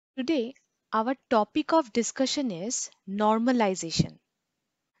Today, our topic of discussion is normalization.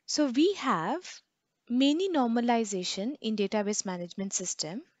 So, we have many normalization in database management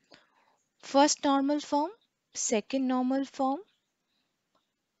system. First normal form, second normal form,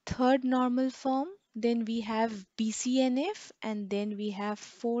 third normal form, then we have BCNF, and then we have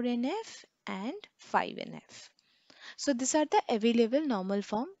 4NF and 5NF. So, these are the available normal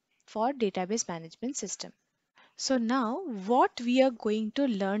form for database management system. So, now what we are going to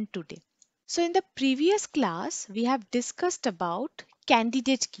learn today. So in the previous class, we have discussed about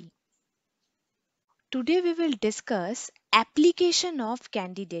candidate key. Today we will discuss application of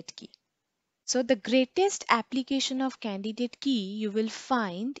candidate key. So the greatest application of candidate key you will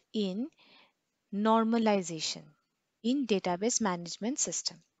find in normalization in database management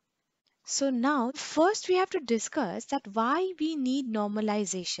system. So now first we have to discuss that why we need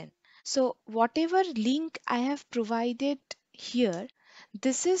normalization. So whatever link I have provided here,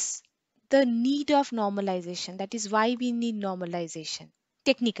 this is the need of normalization. That is why we need normalization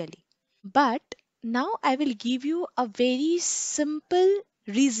technically. But now I will give you a very simple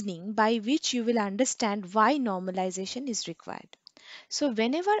reasoning by which you will understand why normalization is required. So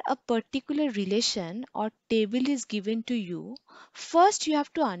whenever a particular relation or table is given to you, first you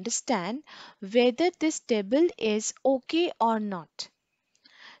have to understand whether this table is okay or not.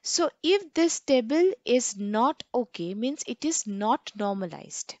 So if this table is not okay, means it is not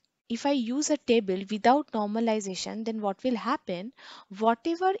normalized. If I use a table without normalization, then what will happen?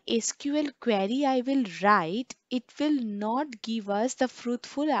 Whatever SQL query I will write, it will not give us the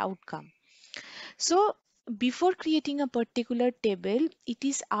fruitful outcome. So before creating a particular table, it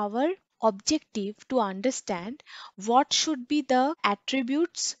is our objective to understand what should be the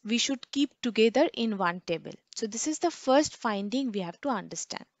attributes we should keep together in one table. So this is the first finding we have to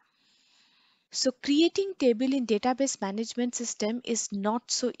understand. So creating table in database management system is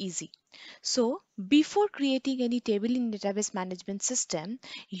not so easy. So before creating any table in database management system,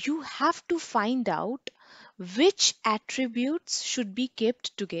 you have to find out which attributes should be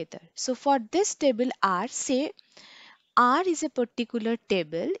kept together. So for this table R, say R is a particular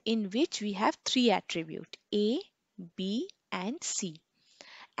table in which we have three attributes A, B and C.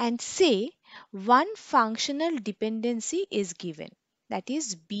 And say one functional dependency is given, that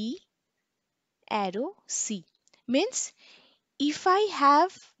is B arrow C. Means if I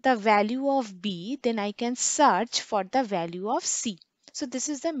have the value of B, then I can search for the value of C. So this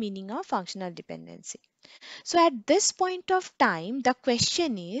is the meaning of functional dependency. So at this point of time, the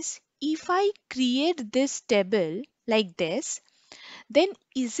question is, if I create this table like this, then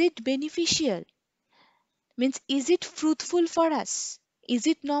is it beneficial? Means is it fruitful for us? Is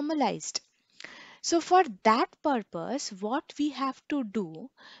it normalized? So for that purpose, what we have to do,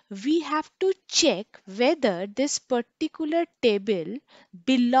 we have to check whether this particular table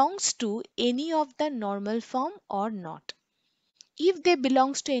belongs to any of the normal form or not. If they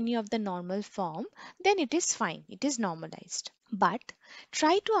belongs to any of the normal form, then it is fine, it is normalized. But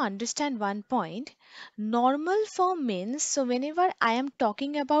try to understand one point. Normal form means, so whenever I am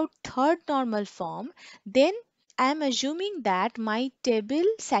talking about third normal form, then I am assuming that my table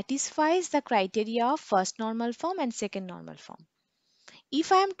satisfies the criteria of first normal form and second normal form.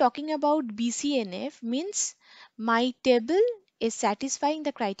 If I am talking about BCNF, means my table is satisfying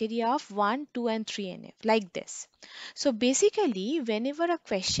the criteria of 1, 2 and 3 NF, like this. So basically, whenever a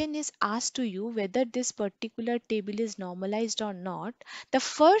question is asked to you whether this particular table is normalized or not, the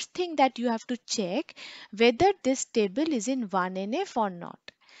first thing that you have to check whether this table is in 1 NF or not.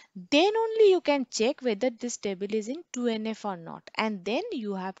 Then only you can check whether this table is in 2 NF or not. And then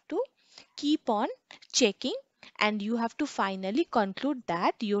you have to keep on checking and you have to finally conclude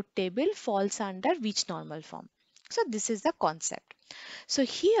that your table falls under which normal form. So this is the concept. So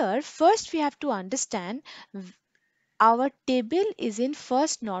here first we have to understand our table is in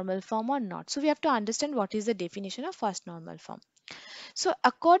first normal form or not. So we have to understand what is the definition of first normal form. So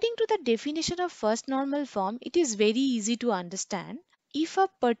according to the definition of first normal form, it is very easy to understand. If a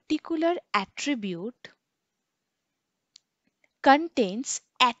particular attribute contains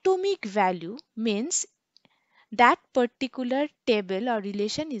atomic value, means that particular table or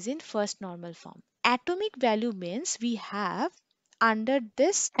relation is in first normal form. Atomic value means we have under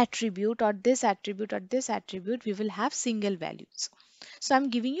this attribute or this attribute or this attribute, we will have single values. So I'm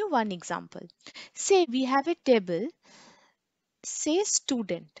giving you one example. Say we have a table, say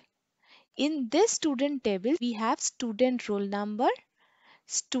student. In this student table, we have student roll number,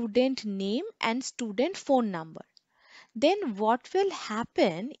 student name and student phone number. Then what will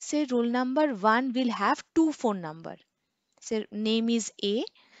happen, say roll number 1 will have two phone number. So name is A,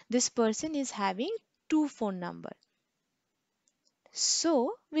 this person is having two phone number.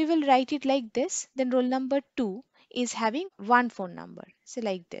 So we will write it like this. Then roll number 2 is having one phone number. So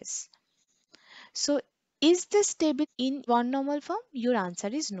like this. So is this table in one normal form? Your answer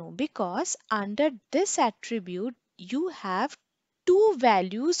is no, because under this attribute you have two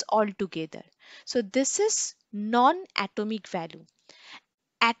values altogether. So this is non-atomic value.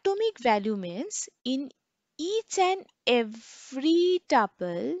 Atomic value means in each and every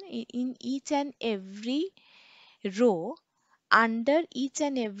tuple, in each and every row, under each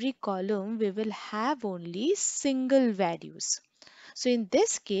and every column, we will have only single values. So in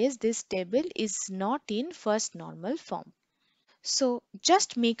this case, this table is not in first normal form. So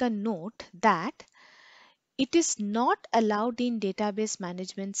just make a note that it is not allowed in database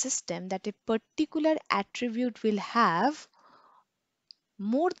management system that a particular attribute will have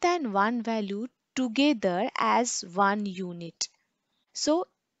more than one value together as one unit. So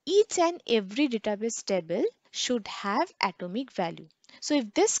each and every database table should have atomic value. So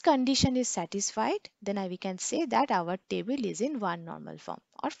if this condition is satisfied, then we can say that our table is in one normal form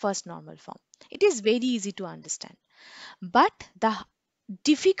or first normal form. It is very easy to understand. But the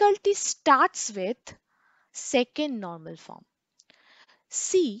difficulty starts with second normal form.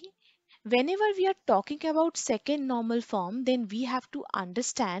 See, whenever we are talking about second normal form, then we have to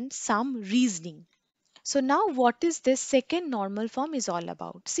understand some reasoning. So now what is this second normal form is all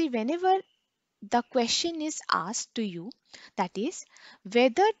about? See, whenever the question is asked to you, that is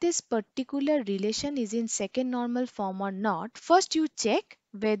whether this particular relation is in second normal form or not, first you check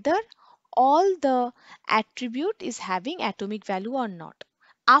whether all the attribute is having atomic value or not.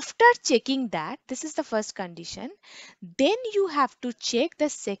 After checking that, this is the first condition, then you have to check the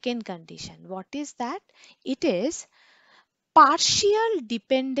second condition. What is that? It is partial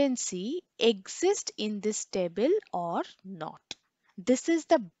dependency exists in this table or not. This is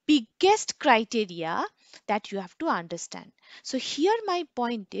the biggest criteria that you have to understand. So here my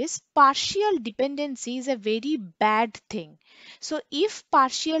point is partial dependency is a very bad thing. So if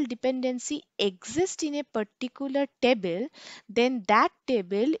partial dependency exists in a particular table, then that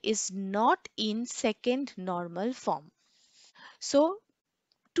table is not in second normal form. So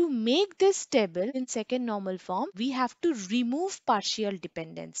to make this table in second normal form, we have to remove partial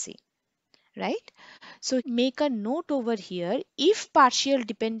dependency, right? So make a note over here. If partial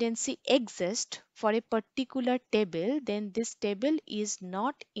dependency exists for a particular table, then this table is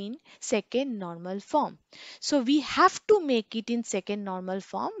not in second normal form. So we have to make it in second normal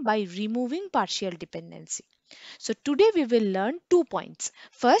form by removing partial dependency. So today we will learn 2 points.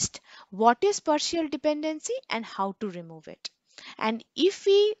 First, what is partial dependency and how to remove it. And if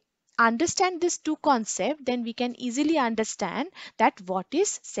we understand these two concepts, then we can easily understand that what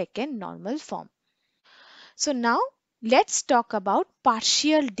is second normal form. So now let's talk about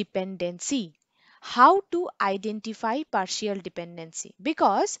partial dependency. How to identify partial dependency?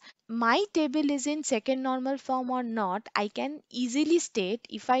 Because my table is in second normal form or not, I can easily state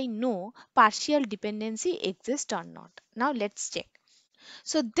if I know partial dependency exists or not. Now let's check.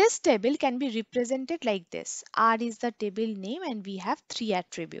 So this table can be represented like this. R is the table name and we have three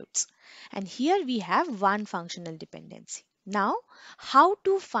attributes. And here we have one functional dependency. Now, how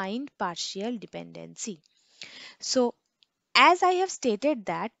to find partial dependency? So as I have stated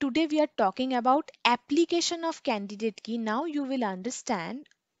that today we are talking about application of candidate key. Now you will understand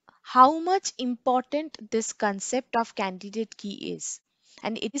how much important this concept of candidate key is.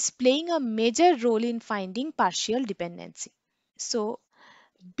 And it is playing a major role in finding partial dependency. So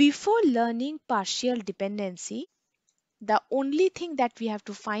before learning partial dependency, the only thing that we have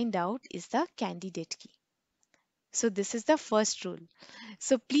to find out is the candidate key. So this is the first rule.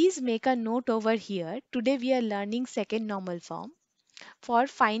 So please make a note over here. Today we are learning second normal form. For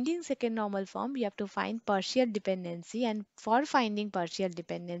finding second normal form, we have to find partial dependency, and for finding partial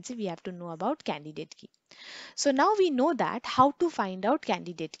dependency, we have to know about candidate key. So now we know that how to find out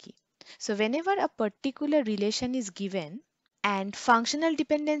candidate key. So whenever a particular relation is given and functional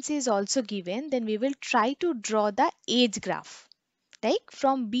dependency is also given, then we will try to draw the age graph, like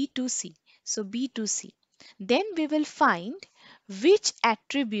from B to C. So B to C. Then we will find which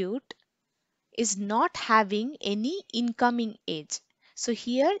attribute is not having any incoming edge. So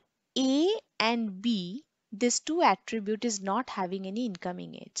here A and B, this two attribute is not having any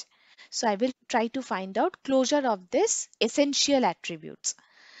incoming edge. So I will try to find out closure of this essential attributes.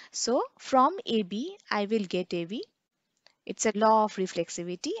 So from AB, I will get AB. It's a law of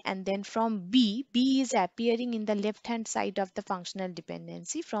reflexivity. And then from B, B is appearing in the left hand side of the functional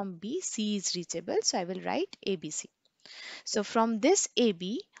dependency. From B, C is reachable. So I will write ABC. So from this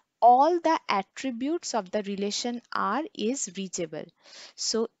AB, all the attributes of the relation R is reachable.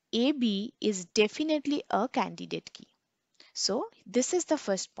 So AB is definitely a candidate key. So this is the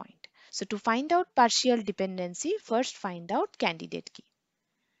first point. So to find out partial dependency, first find out candidate key.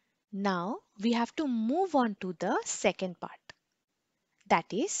 Now we have to move on to the second part, that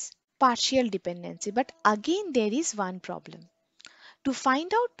is partial dependency. But again, there is one problem. To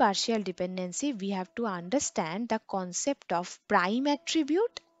find out partial dependency, we have to understand the concept of prime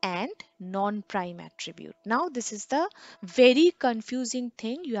attribute and non-prime attribute. Now, this is the very confusing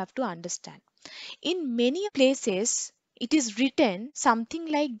thing you have to understand. In many places, it is written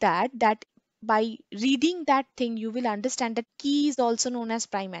something like that by reading that thing, you will understand that key is also known as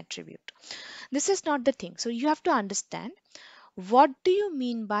prime attribute. This is not the thing. So you have to understand, what do you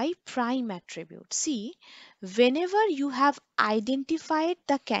mean by prime attribute? See, whenever you have identified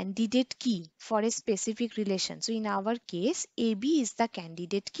the candidate key for a specific relation, so in our case, AB is the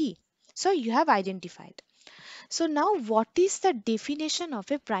candidate key. So you have identified. So now what is the definition of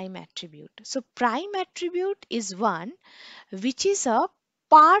a prime attribute? So prime attribute is one which is a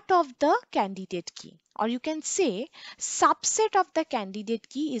part of the candidate key, or you can say subset of the candidate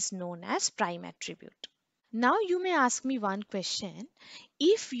key is known as prime attribute. Now you may ask me one question.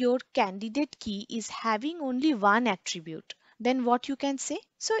 If your candidate key is having only one attribute, then what you can say?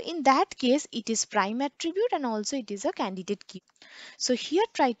 So in that case, it is prime attribute and also it is a candidate key. So here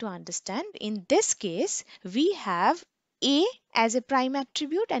try to understand. In this case, we have A as a prime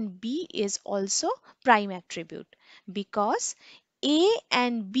attribute and B is also prime attribute, because A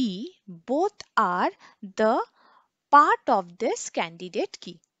and B both are the part of this candidate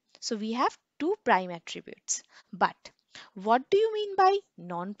key. So we have two prime attributes. But what do you mean by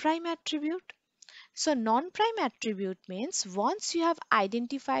non-prime attribute? So non-prime attribute means once you have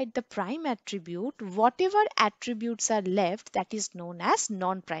identified the prime attribute, whatever attributes are left, that is known as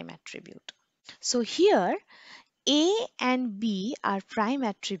non-prime attribute. So here A and B are prime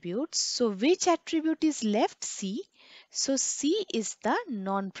attributes. So which attribute is left? C. So C is the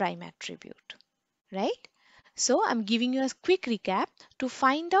non-prime attribute, right? So I'm giving you a quick recap. To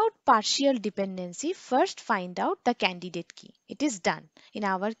find out partial dependency, first find out the candidate key. It is done. In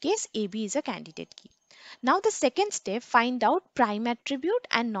our case, AB is a candidate key. Now the second step, find out prime attribute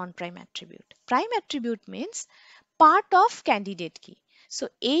and non-prime attribute. Prime attribute means part of candidate key. So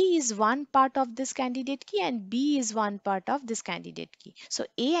A is one part of this candidate key and B is one part of this candidate key. So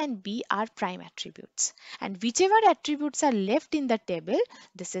A and B are prime attributes. And whichever attributes are left in the table,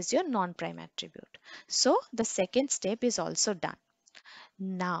 this is your non-prime attribute. So the second step is also done.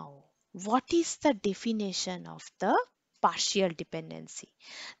 Now, what is the definition of the partial dependency?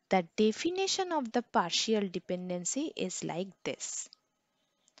 The definition of the partial dependency is like this.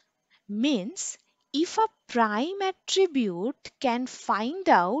 Means if a prime attribute can find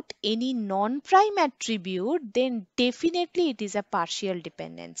out any non-prime attribute, then definitely it is a partial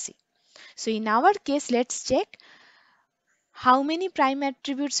dependency. So in our case, let's check how many prime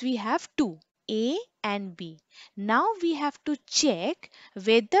attributes we have. Two, A and B. Now we have to check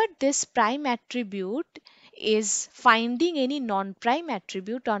whether this prime attribute is finding any non-prime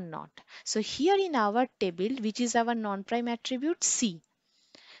attribute or not. So here in our table, which is our non-prime attribute? C.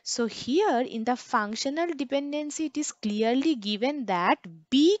 So here in the functional dependency, it is clearly given that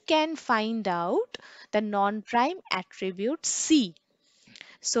B can find out the non-prime attribute C.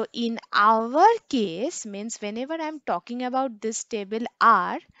 So in our case, means whenever I'm talking about this table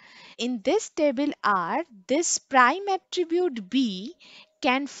R, in this table R, this prime attribute B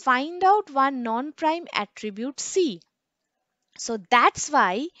can find out one non-prime attribute C. So that's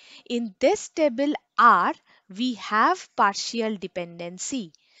why in this table R, we have partial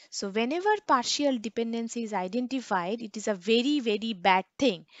dependency. So whenever partial dependency is identified, it is a very bad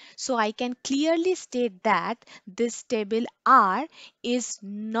thing. So I can clearly state that this table R is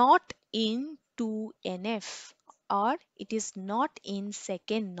not in 2NF, or it is not in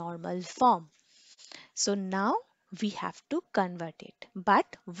second normal form. So now we have to convert it.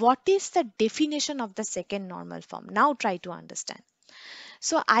 But what is the definition of the second normal form? Now try to understand.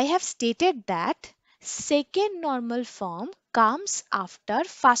 So I have stated that second normal form comes after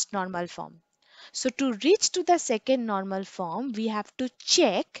first normal form. So to reach to the second normal form, we have to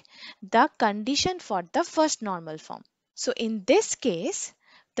check the condition for the first normal form. So in this case,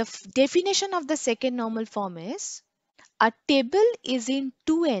 the definition of the second normal form is a table is in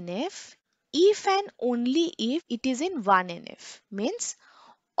 2NF if and only if it is in 1NF. Means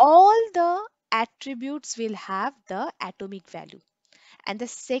all the attributes will have the atomic value. And the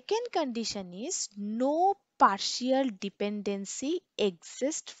second condition is no partial dependency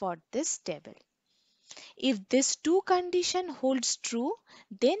exists for this table. If this two condition holds true,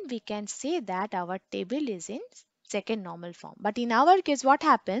 then we can say that our table is in second normal form. But in our case, what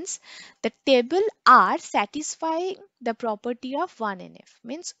happens? The table R satisfying the property of 1NF,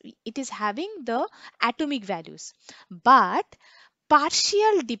 means it is having the atomic values, but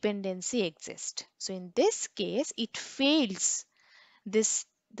partial dependency exists. So in this case, it fails this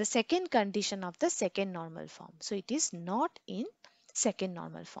the second condition of the second normal form. So it is not in second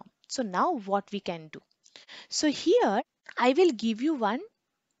normal form. So now what we can do? So here I will give you one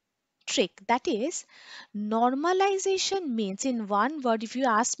trick, that is normalization means, in one word, if you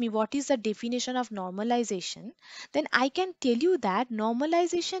ask me what is the definition of normalization, then I can tell you that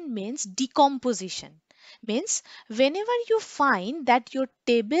normalization means decomposition. Means whenever you find that your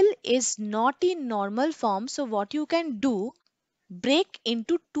table is not in normal form, so what you can do, break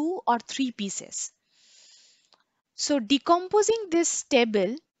into two or three pieces. So decomposing this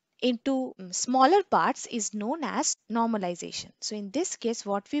table into smaller parts is known as normalization. So in this case,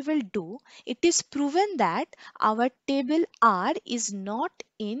 what we will do, it is proven that our table R is not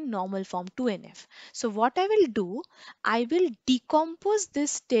in normal form 2NF. So what I will do, I will decompose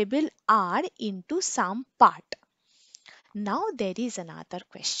this table R into some part. Now there is another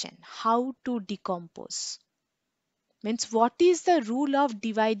question, how to decompose? Means what is the rule of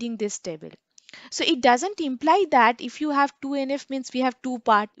dividing this table? So it doesn't imply that if you have 2NF means we have two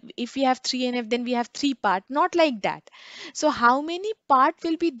part, if we have 3NF then we have three part, not like that. So how many part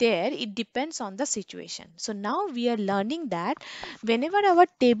will be there, it depends on the situation. So now we are learning that whenever our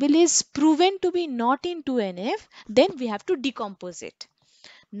table is proven to be not in 2NF, then we have to decompose it.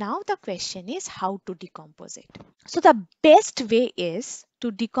 Now the question is how to decompose it. So the best way is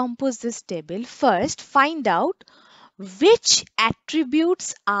to decompose this table. First, find out which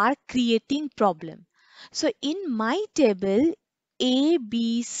attributes are creating problem. So in my table A,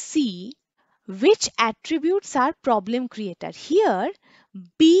 B, C, which attributes are problem creator? Here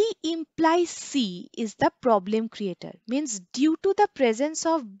B implies C is the problem creator. Means due to the presence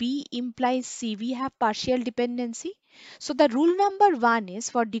of B implies C, we have partial dependency. So the rule number one is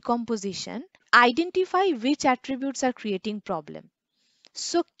for decomposition, identify which attributes are creating problem.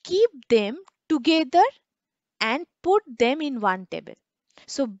 So keep them together and put them in one table.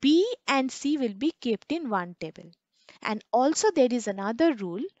 So B and C will be kept in one table. And also there is another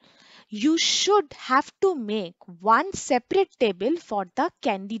rule. You should have to make one separate table for the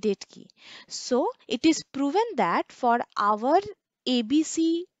candidate key. So it is proven that for our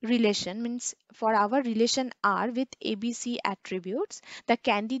ABC relation, means for our relation R with ABC attributes, the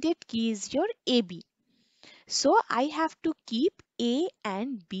candidate key is your AB. So I have to keep A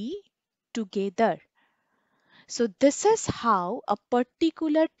and B together. So this is how a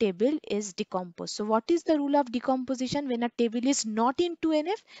particular table is decomposed. So what is the rule of decomposition when a table is not in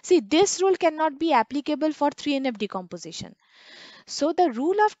 2NF? See, this rule cannot be applicable for 3NF decomposition. So the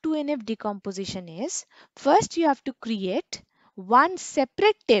rule of 2NF decomposition is, first you have to create one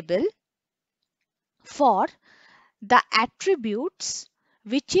separate table for the attributes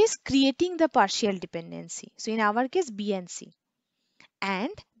which is creating the partial dependency. So in our case, B and C.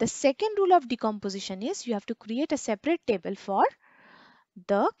 And the second rule of decomposition is you have to create a separate table for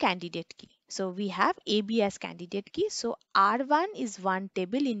the candidate key. So we have AB as candidate key. So R1 is one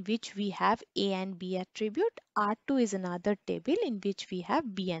table in which we have A and B attribute. R2 is another table in which we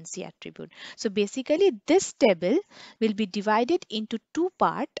have B and C attribute. So basically this table will be divided into two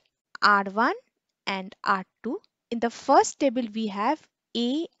parts, R1 and R2. In the first table we have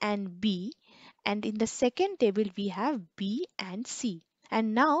A and B, and in the second table we have B and C.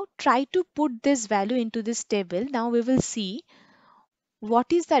 And now try to put this value into this table. Now we will see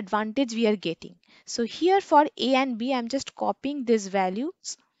what is the advantage we are getting. So here for A and B, I'm just copying these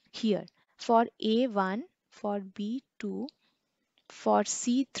values here. For A1, for B2, for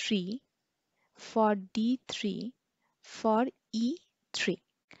C3, for D3, for E3.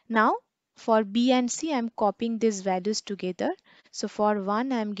 Now for B and C, I'm copying these values together. So for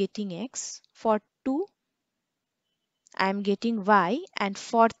 1, I'm getting X. For 2, I'm getting Y. And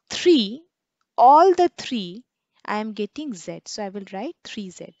for 3, all the 3, I am getting Z. So I will write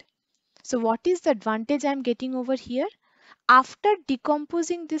 3Z. So what is the advantage I'm getting over here? After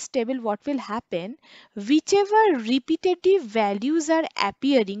decomposing this table, what will happen? Whichever repetitive values are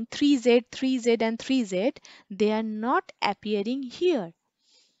appearing, 3Z, 3Z and 3Z, they are not appearing here.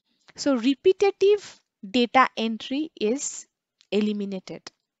 So repetitive data entry is eliminated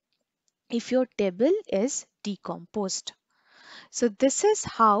if your table is decomposed. So this is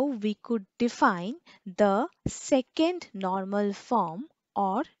how we could define the second normal form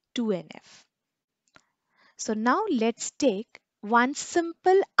or 2NF. So now let's take one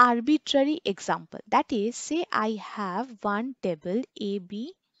simple arbitrary example. That is, say I have one table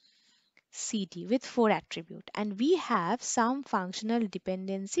AB CD with 4 attribute, and we have some functional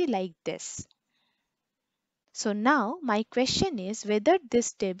dependency like this. So now my question is whether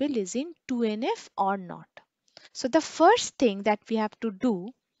this table is in 2NF or not. So the first thing that we have to do,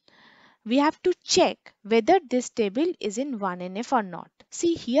 we have to check whether this table is in 1NF or not.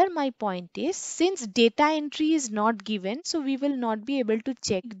 See, here my point is, since data entry is not given, so we will not be able to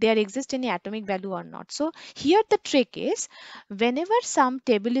check there exists any atomic value or not. So here the trick is, whenever some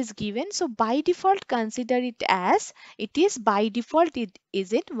table is given, so by default consider it as it is by default it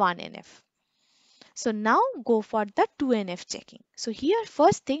is it 1NF. So now go for the 2NF checking. So here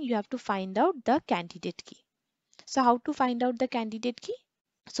first thing you have to find out the candidate key. So how to find out the candidate key?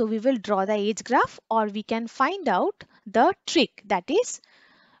 So we will draw the age graph, or we can find out the trick, that is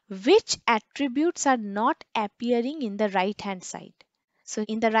which attributes are not appearing in the right hand side. So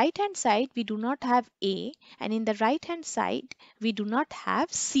in the right hand side we do not have A, and in the right hand side we do not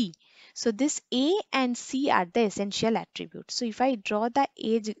have C. So this A and C are the essential attributes. So if I draw the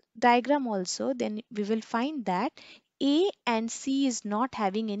age diagram also, then we will find that A and C is not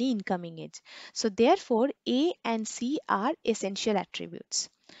having any incoming edge. So therefore A and C are essential attributes.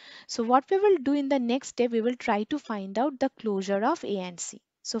 So what we will do in the next step, we will try to find out the closure of A and C.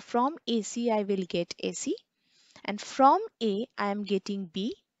 So from AC I will get AC, and from A I am getting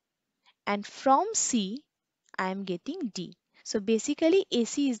B, and from C I am getting D. So basically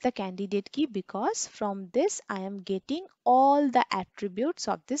AC is the candidate key because from this I am getting all the attributes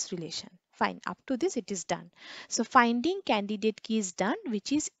of this relation. Fine, up to this it is done. So finding candidate key is done,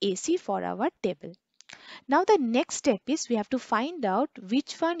 which is AC for our table. Now the next step is we have to find out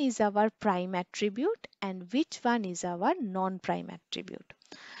which one is our prime attribute and which one is our non-prime attribute.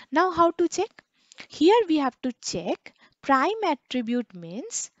 Now how to check? Here we have to check prime attribute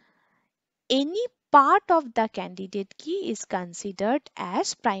means any part of the candidate key is considered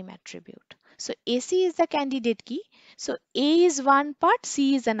as prime attribute. So AC is the candidate key. So A is one part,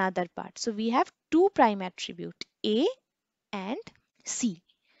 C is another part. So we have two prime attribute, A and C.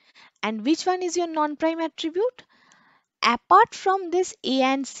 And which one is your non-prime attribute? Apart from this A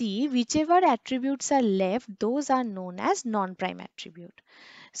and C, whichever attributes are left, those are known as non-prime attribute.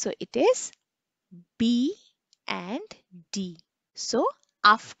 So it is B and D. So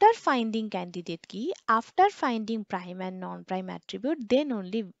after finding candidate key, after finding prime and non-prime attribute, then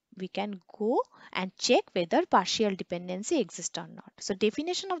only we can go and check whether partial dependency exists or not. So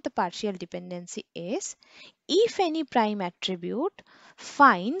definition of the partial dependency is if any prime attribute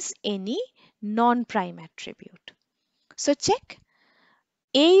finds any non-prime attribute. So check.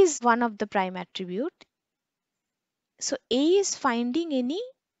 A is one of the prime attribute. So A is finding any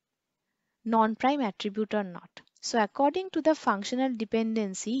non-prime attribute or not. So according to the functional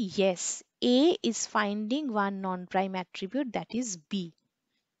dependency, yes, A is finding one non-prime attribute, that is B.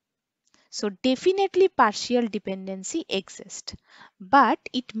 So definitely partial dependency exists. But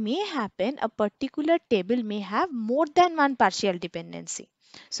it may happen a particular table may have more than one partial dependency.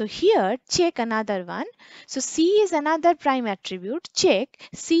 So here check another one. So C is another prime attribute. Check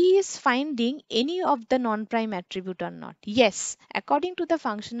C is finding any of the non-prime attribute or not. Yes, according to the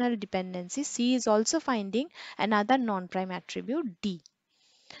functional dependency, C is also finding another non-prime attribute D.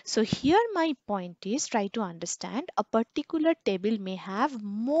 So here my point is, try to understand a particular table may have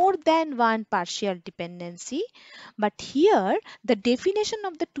more than one partial dependency, but here the definition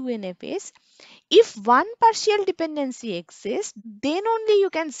of the 2NF is if one partial dependency exists, then only you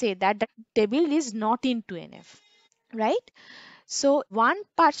can say that the table is not in 2NF, right? So one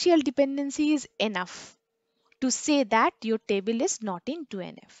partial dependency is enough to say that your table is not in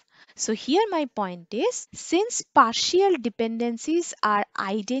 2NF. So here my point is, since partial dependencies are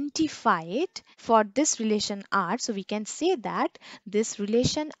identified for this relation R, so we can say that this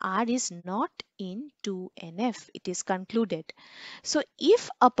relation R is not in 2NF. It is concluded. So if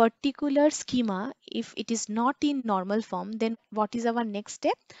a particular schema, if it is not in normal form, then what is our next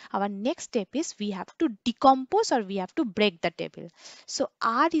step? Our next step is we have to decompose or we have to break the table. So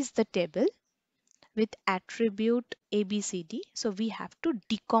R is the table with attribute ABCD. So we have to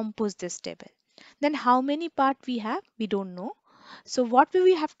decompose this table. Then how many part we have? We don't know. So what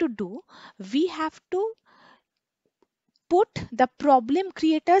we have to do? We have to put the problem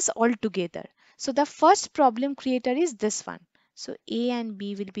creators all together. So the first problem creator is this one. So A and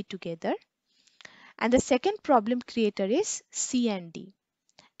B will be together. And the second problem creator is C and D.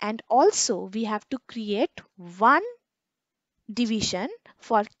 And also we have to create one division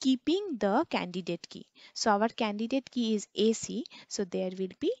for keeping the candidate key. So our candidate key is AC. So there will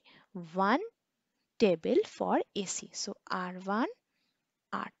be one table for AC. So R1,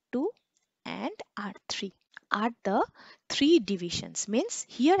 R2 and R3. are the three divisions. Means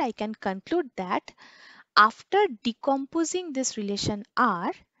here I can conclude that after decomposing this relation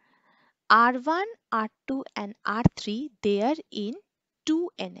R1, R2 and R3, they are in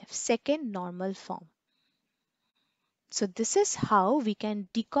 2NF, second normal form. So this is how we can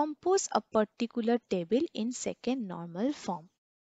decompose a particular table in second normal form.